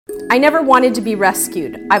I never wanted to be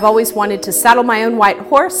rescued. I've always wanted to saddle my own white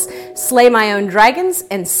horse, slay my own dragons,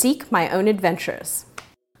 and seek my own adventures.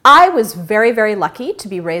 I was very, very lucky to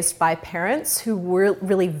be raised by parents who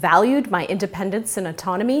really valued my independence and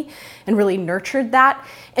autonomy and really nurtured that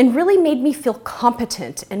and really made me feel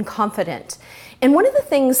competent and confident. And one of the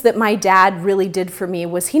things that my dad really did for me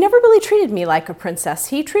was he never really treated me like a princess.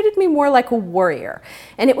 He treated me more like a warrior.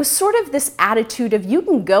 And it was sort of this attitude of you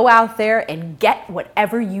can go out there and get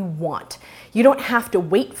whatever you want. You don't have to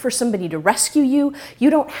wait for somebody to rescue you. You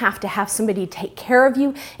don't have to have somebody take care of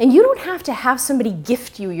you. And you don't have to have somebody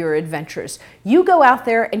gift you your adventures. You go out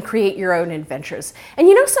there and create your own adventures. And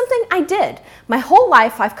you know something? I did. My whole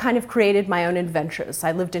life, I've kind of created my own adventures.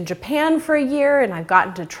 I lived in Japan for a year, and I've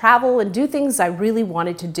gotten to travel and do things I really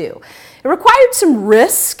wanted to do. It required some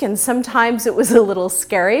risk, and sometimes it was a little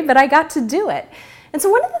scary, but I got to do it. And so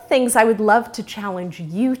one of the things I would love to challenge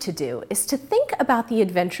you to do is to think about the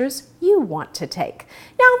adventures you want to take.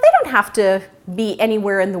 Now, they don't have to be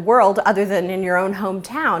anywhere in the world other than in your own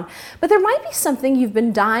hometown, but there might be something you've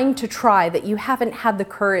been dying to try that you haven't had the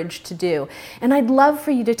courage to do. And I'd love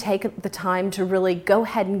for you to take the time to really go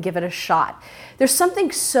ahead and give it a shot. There's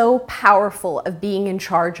something so powerful of being in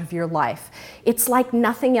charge of your life. It's like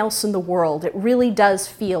nothing else in the world. It really does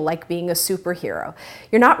feel like being a superhero.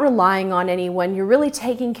 You're not relying on anyone. You're really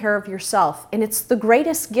taking care of yourself. And it's the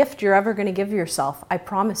greatest gift you're ever going to give yourself. I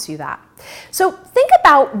promise you that. So think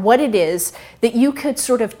about what it is that you could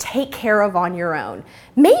sort of take care of on your own.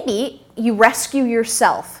 Maybe you rescue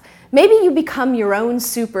yourself. Maybe you become your own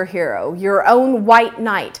superhero, your own white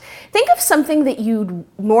knight. Think of something that you'd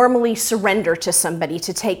normally surrender to somebody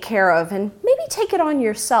to take care of, and maybe take it on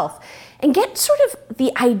yourself. And get sort of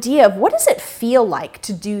the idea of what does it feel like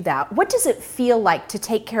to do that? What does it feel like to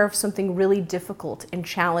take care of something really difficult and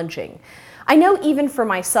challenging? I know even for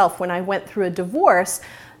myself, when I went through a divorce,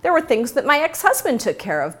 there were things that my ex-husband took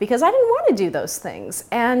care of because I didn't want to do those things.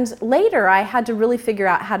 And later I had to really figure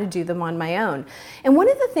out how to do them on my own. And one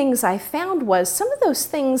of the things I found was some of those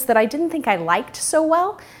things that I didn't think I liked so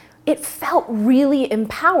well, it felt really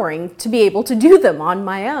empowering to be able to do them on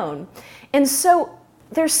my own. And so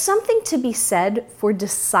there's something to be said for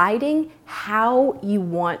deciding how you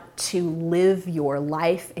want to live your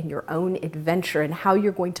life and your own adventure and how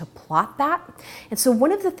you're going to plot that. And so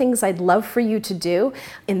one of the things I'd love for you to do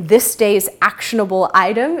in this day's actionable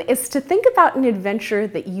item is to think about an adventure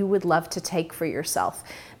that you would love to take for yourself.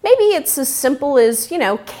 Maybe it's as simple as,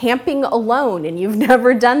 camping alone and you've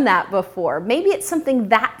never done that before. Maybe it's something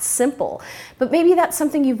that simple, but maybe that's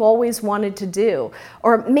something you've always wanted to do.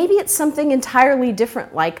 Or maybe it's something entirely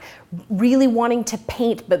different, like really wanting to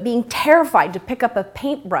paint, but being terrified to pick up a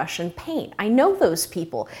paintbrush and paint. I know those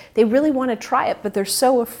people. They really want to try it, but they're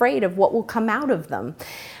so afraid of what will come out of them.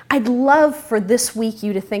 I'd love for this week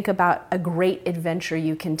you to think about a great adventure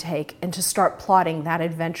you can take and to start plotting that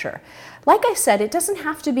adventure. Like I said, it doesn't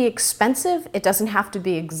have to be expensive. It doesn't have to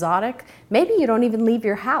be exotic. Maybe you don't even leave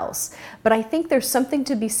your house. But I think there's something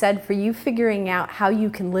to be said for you figuring out how you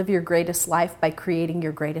can live your greatest life by creating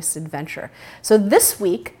your greatest adventure. So this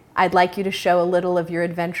week, I'd like you to show a little of your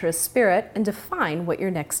adventurous spirit and define what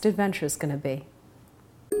your next adventure is going to be.